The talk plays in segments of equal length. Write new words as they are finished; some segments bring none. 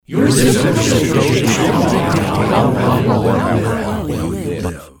This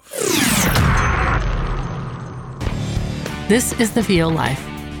is the VO Life.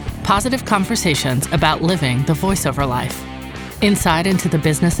 Positive conversations about living the voiceover life. Insight into the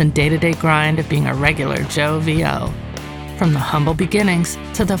business and day-to-day grind of being a regular Joe VO. From the humble beginnings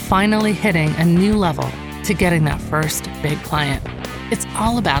to the finally hitting a new level to getting that first big client. It's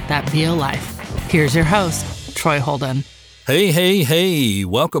all about that VO life. Here's your host, Troy Holden. Hey,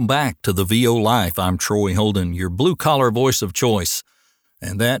 welcome back to the VO Life. I'm Troy Holden, your blue-collar voice of choice.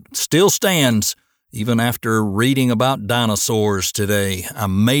 And that still stands even after reading about dinosaurs today. I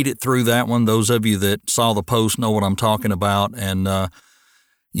made it through that one. Those of you that saw the post know what I'm talking about. And, I'm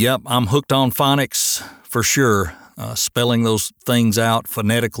hooked on phonics for sure. Spelling those things out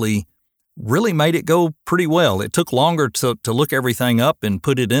phonetically really made it go pretty well. It took longer to look everything up and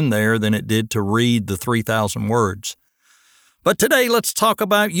put it in there than it did to read the 3,000 words. But today, let's talk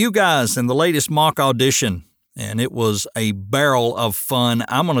about you guys and the latest mock audition. And it was a barrel of fun.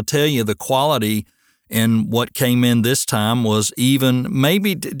 I'm going to tell you the quality in what came in this time was even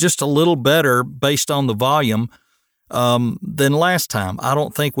maybe just a little better based on the volume than last time. I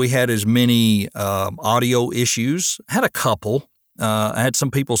don't think we had as many audio issues. Had a couple. I had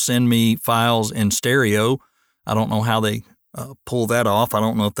some people send me files in stereo. I don't know how they pull that off. I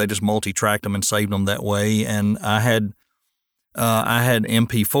don't know if they just multi-tracked them and saved them that way. And I had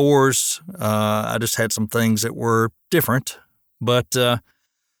MP4s. I just had some things that were different, but a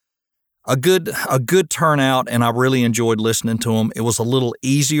good turnout, and I really enjoyed listening to them. It was a little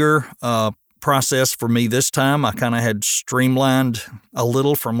easier process for me this time. I kind of had streamlined a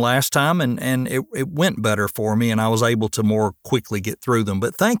little from last time, and it went better for me, and I was able to more quickly get through them.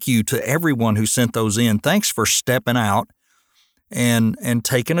 But thank you to everyone who sent those in. Thanks for stepping out and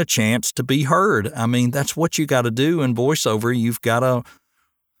taking a chance to be heard. I mean, that's what you got to do in voiceover. You've got to,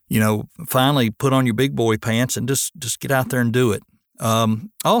 finally put on your big boy pants and just get out there and do it. I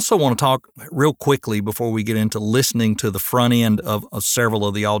also want to talk real quickly before we get into listening to the front end of several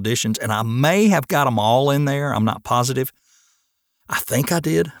of the auditions, and I may have got them all in there. I'm not positive. I think I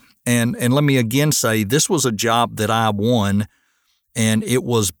did. And let me again say, this was a job that I won, and it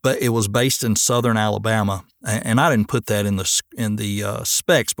was based in Southern Alabama, and I didn't put that in the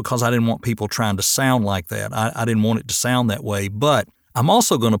specs because I didn't want people trying to sound like that. I didn't want it to sound that way. But I'm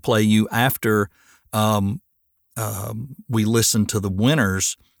also going to play you after we listen to the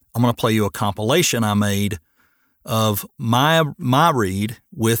winners. I'm going to play you a compilation I made of my read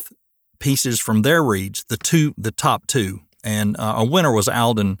with pieces from their reads, the top two. And a winner was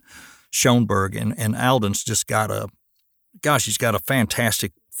Alden Schoenberg, and Alden's just he's got a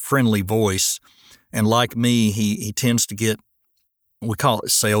fantastic, friendly voice. And like me, he tends to get, we call it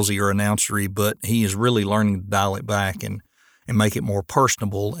salesy or announcery, but he is really learning to dial it back and make it more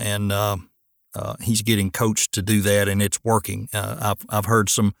personable. And he's getting coached to do that, and it's working. I've heard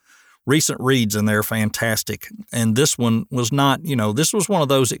some recent reads, and they're fantastic. And this one was not, this was one of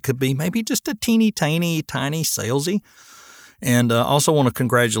those, it could be maybe just a teeny, tiny salesy. And also want to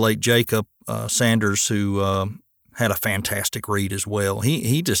congratulate Jacob Sanders, who had a fantastic read as well.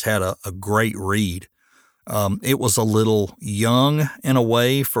 He just had a great read. It was a little young in a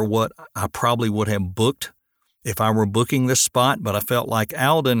way for what I probably would have booked if I were booking this spot, but I felt like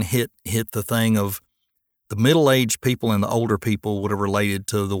Alden hit the thing of the middle-aged people and the older people would have related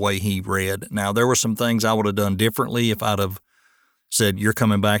to the way he read. Now, there were some things I would have done differently if I'd have said, you're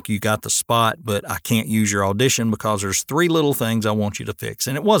coming back, you got the spot, but I can't use your audition because there's 3 little things I want you to fix.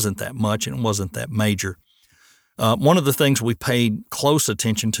 And it wasn't that much, and it wasn't that major. One of the things we paid close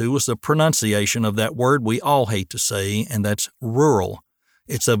attention to was the pronunciation of that word we all hate to say, and that's rural.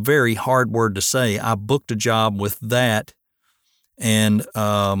 It's a very hard word to say. I booked a job with that, and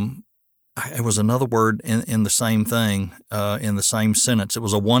it was another word in the same thing, in the same sentence. It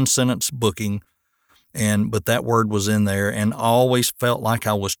was a one-sentence booking, but that word was in there, and I always felt like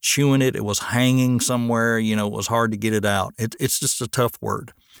I was chewing it. It was hanging somewhere. It was hard to get it out. It's just a tough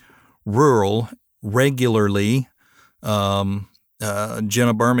word. Rural, regularly.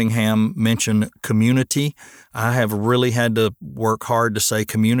 Jenna Birmingham mentioned community. I have really had to work hard to say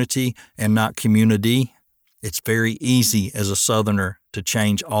community and not community. It's very easy as a Southerner to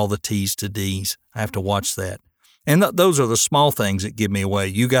change all the T's to D's. I have to watch that. And those are the small things that give me away.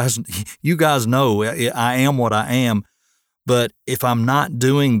 You guys know I am what I am. But if I'm not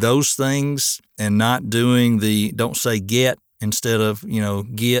doing those things and not doing don't say get instead of,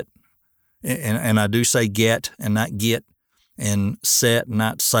 get, and I do say get and not get, and set and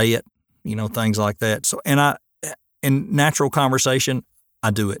not say it, things like that. So, in natural conversation, I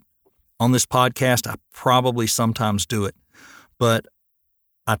do it. On this podcast, I probably sometimes do it. But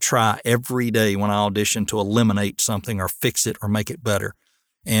I try every day when I audition to eliminate something or fix it or make it better.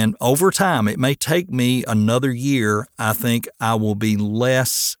 And over time, it may take me another year. I think I will be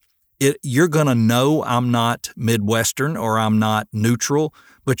less. You're going to know I'm not Midwestern or I'm not neutral,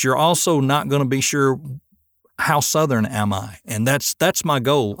 but you're also not going to be sure how Southern am I. And that's my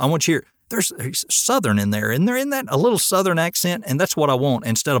goal. I want you to hear there's Southern in there, and they're in that a little Southern accent, and that's what I want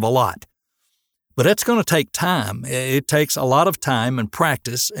instead of a lot. But it's going to take time. It takes a lot of time and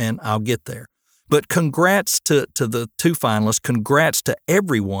practice, and I'll get there. But congrats to the 2 finalists. Congrats to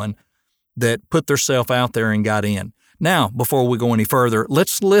everyone that put themselves out there and got in. Now, before we go any further,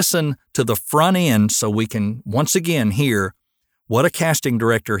 let's listen to the front end so we can once again hear what a casting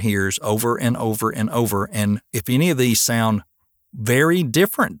director hears over and over and over. And if any of these sound very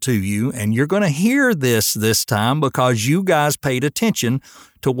different to you, and you're going to hear this time because you guys paid attention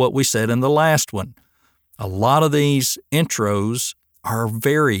to what we said in the last one. A lot of these intros are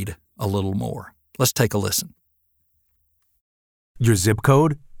varied a little more. Let's take a listen. Your zip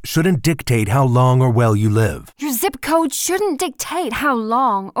code shouldn't dictate how long or well you live. Your zip code shouldn't dictate how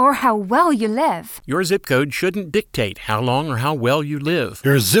long or how well you live. Your zip code shouldn't dictate how long or how well you live.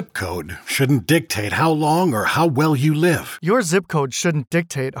 Your zip code shouldn't dictate how long or how well you live. Your zip code shouldn't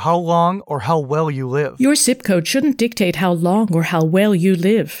dictate how long or how well you live. Your zip code shouldn't dictate how long or how well you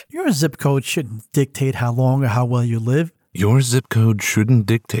live. Your zip code shouldn't dictate how long or how well you live. Your zip code shouldn't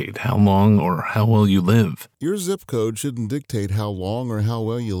dictate how long or how well you live. Your zip code shouldn't dictate how long or how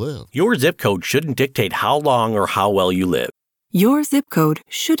well you live. Your zip code shouldn't dictate how long or how well you live. Your zip code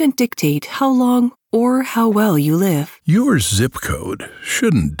shouldn't dictate how long or how well you live. Your zip code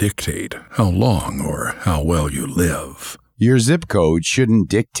shouldn't dictate how long or how well you live. Your zip code shouldn't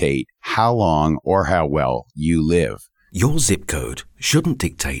dictate how long or how well you live. Your zip code shouldn't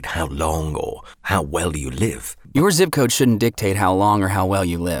dictate how long or how well you live. Your zip code shouldn't dictate how long or how well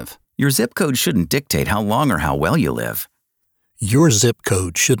you live. Your zip code shouldn't dictate how long or how well you live. Your zip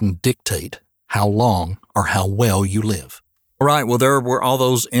code shouldn't dictate how long or how well you live. All right, well, there were all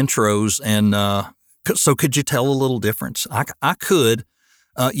those intros, and so could you tell a little difference? I could.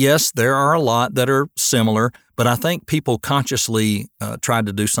 Yes, there are a lot that are similar, but I think people consciously tried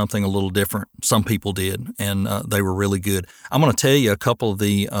to do something a little different. Some people did, and they were really good. I'm going to tell you a couple of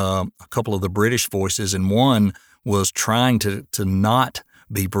the British voices, and one was trying to not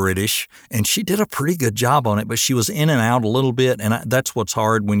be British, and she did a pretty good job on it, but she was in and out a little bit, and that's what's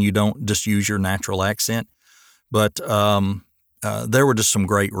hard when you don't just use your natural accent. But there were just some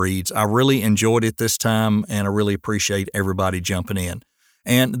great reads. I really enjoyed it this time, and I really appreciate everybody jumping in.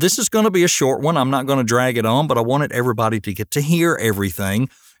 And this is going to be a short one. I'm not going to drag it on, but I wanted everybody to get to hear everything.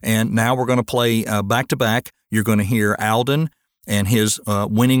 And now we're going to play back-to-back. You're going to hear Alden and his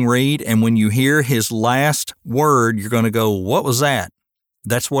winning read. And when you hear his last word, you're going to go, what was that?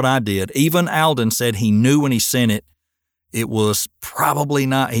 That's what I did. Even Alden said he knew when he sent it, it was probably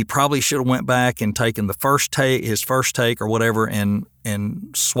not. He probably should have went back and taken the his first take or whatever and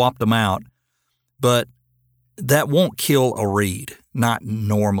swapped them out. But that won't kill a read, not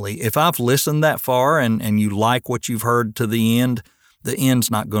normally. If I've listened that far and you like what you've heard to the end's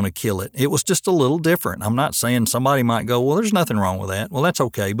not going to kill it. It was just a little different. I'm not saying somebody might go, well, there's nothing wrong with that. Well, that's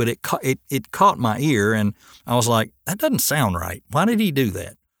okay, but it caught my ear, and I was like, that doesn't sound right. Why did he do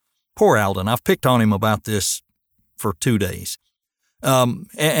that? Poor Alden. I've picked on him about this for 2 days.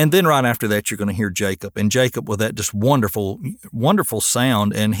 And then right after that, you're going to hear Jacob. And Jacob with that just wonderful, wonderful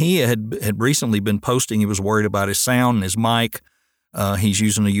sound. And he had recently been posting. He was worried about his sound and his mic. He's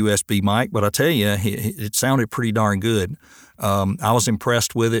using a USB mic, but I tell you, it sounded pretty darn good. I was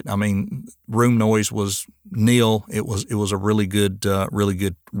impressed with it. I mean, room noise was nil. It was a really good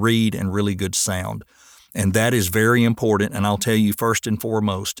read and really good sound. And that is very important. And I'll tell you first and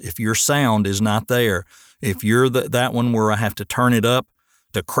foremost, if your sound is not there, if you're that one where I have to turn it up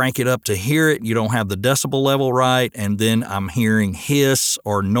to crank it up to hear it, you don't have the decibel level right, and then I'm hearing hiss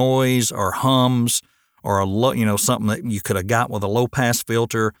or noise or hums or something that you could have got with a low pass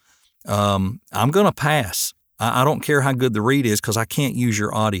filter, I'm going to pass. I don't care how good the read is because I can't use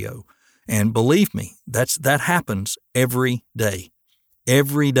your audio. And believe me, that happens every day.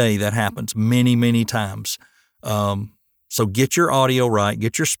 Every day that happens many, many times. So get your audio right,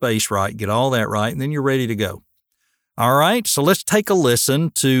 get your space right, get all that right, and then you're ready to go. All right, so let's take a listen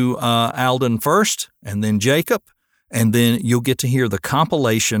to Alden first, and then Jacob, and then you'll get to hear the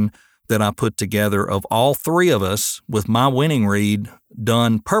compilation that I put together of all three of us with my winning read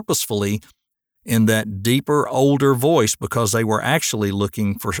done purposefully in that deeper, older voice because they were actually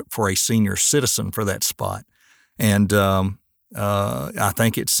looking for a senior citizen for that spot. And I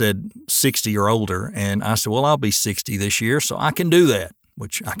think it said 60 or older. And I said, well, I'll be 60 this year, so I can do that.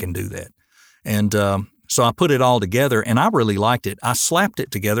 which I can do that. And so I put it all together, and I really liked it. I slapped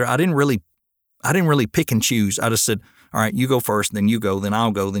it together. I didn't really pick and choose. I just said, all right, you go first, then you go, then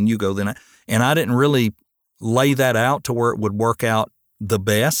I'll go, then you go, and I didn't really lay that out to where it would work out the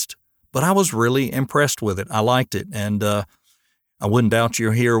best, but I was really impressed with it. I liked it, and I wouldn't doubt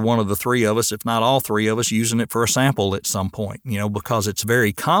you'll hear one of the three of us, if not all three of us, using it for a sample at some point, because it's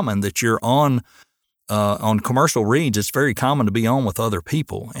very common that you're on commercial reads. It's very common to be on with other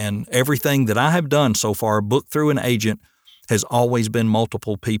people, and everything that I have done so far, booked through an agent, has always been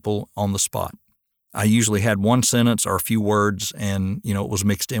multiple people on the spot. I usually had one sentence or a few words, and it was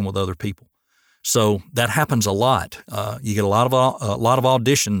mixed in with other people. So that happens a lot. You get a lot of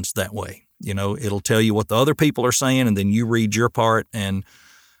auditions that way. It'll tell you what the other people are saying, and then you read your part, and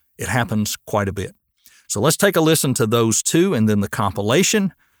it happens quite a bit. So let's take a listen to those two, and then the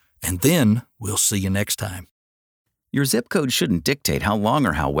compilation, and then we'll see you next time. Your zip code shouldn't dictate how long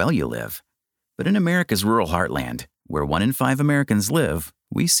or how well you live. But in America's rural heartland, where 1 in 5 Americans live,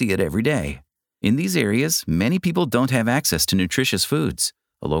 we see it every day. In these areas, many people don't have access to nutritious foods,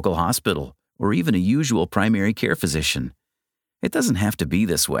 a local hospital, or even a usual primary care physician. It doesn't have to be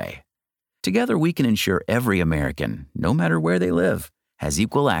this way. Together, we can ensure every American, no matter where they live, has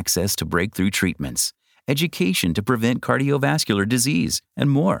equal access to breakthrough treatments, education to prevent cardiovascular disease, and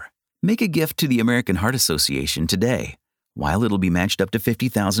more. Make a gift to the American Heart Association today, while it'll be matched up to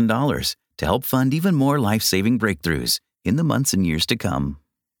 $50,000 to help fund even more life-saving breakthroughs in the months and years to come.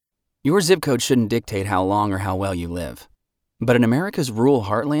 Your zip code shouldn't dictate how long or how well you live. But in America's rural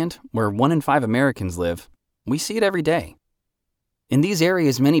heartland, where 1 in 5 Americans live, we see it every day. In these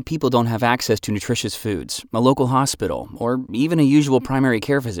areas, many people don't have access to nutritious foods, a local hospital, or even a usual primary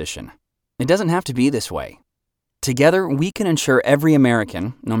care physician. It doesn't have to be this way. Together, we can ensure every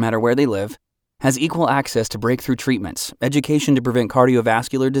American, no matter where they live, has equal access to breakthrough treatments, education to prevent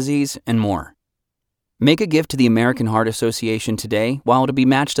cardiovascular disease, and more. Make a gift to the American Heart Association today, while it'll be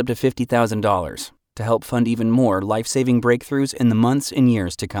matched up to $50,000 to help fund even more life-saving breakthroughs in the months and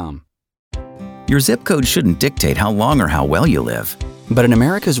years to come. Your zip code shouldn't dictate how long or how well you live. But in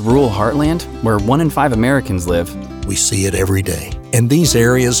America's rural heartland, where 1 in 5 Americans live, we see it every day. In these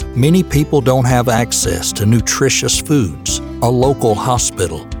areas, many people don't have access to nutritious foods, a local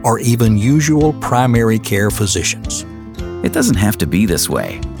hospital, or even usual primary care physicians. It doesn't have to be this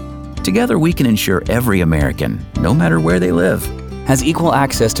way. Together, we can ensure every American, no matter where they live, has equal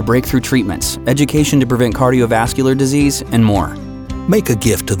access to breakthrough treatments, education to prevent cardiovascular disease, and more. Make a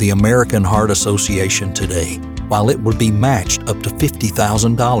gift to the American Heart Association today, while it would be matched up to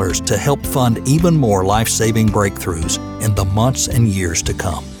 $50,000 to help fund even more life-saving breakthroughs in the months and years to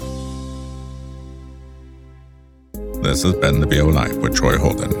come. This has been The VO Life with Troy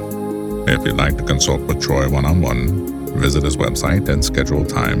Holden. If you'd like to consult with Troy one-on-one, visit his website and schedule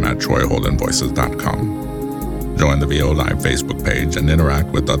time at troyholdenvoices.com. Join the VO Live Facebook page and interact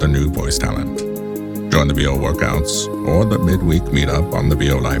with other new voice talent. Join the VO workouts or the midweek meetup on the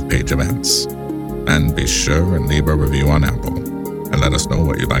VO Live page events. And be sure and leave a review on Apple and let us know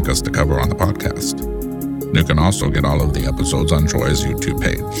what you'd like us to cover on the podcast. You can also get all of the episodes on Troy's YouTube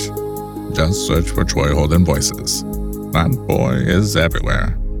page. Just search for Troy Holden Voices. That boy is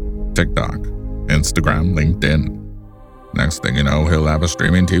everywhere. TikTok, Instagram, LinkedIn. Next thing you know, he'll have a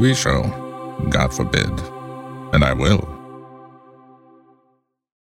streaming TV show. God forbid. And I will.